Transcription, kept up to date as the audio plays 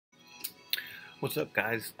What's up,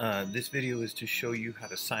 guys? This video is to show you how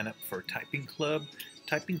to sign up for Typing Club.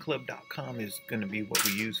 TypingClub.com is going to be what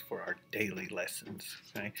we use for our daily lessons.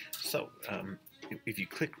 Okay, so if you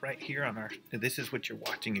click right here on this is what you're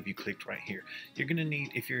watching. If you clicked right here, you're going to need,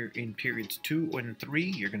 if you're in periods 2 and 3,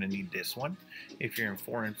 you're going to need this one. If you're in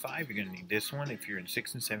 4 and 5, you're going to need this one. If you're in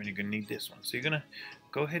 6 and 7, you're going to need this one. So you're going to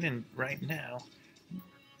go ahead and right now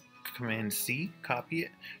Command C, copy it.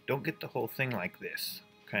 Don't get the whole thing like this.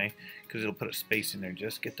 Okay, because it'll put a space in there.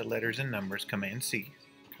 Just get the letters and numbers, Command C.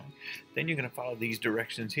 Okay. Then you're going to follow these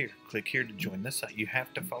directions here. Click here to join the site. You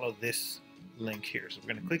have to follow this link here. So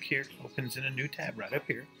we're going to click here. Opens in a new tab right up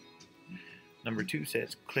here. Number 2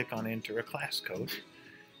 says click on enter a class code.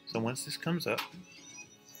 So once this comes up,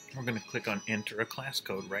 we're going to click on enter a class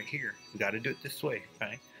code right here. We got to do it this way.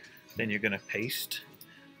 Okay. Then you're going to paste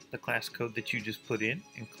the class code that you just put in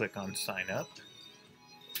and click on sign up.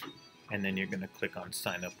 And then you're going to click on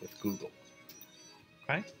sign up with Google.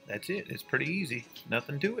 Okay, that's it. It's pretty easy.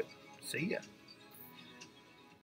 Nothing to it. See ya.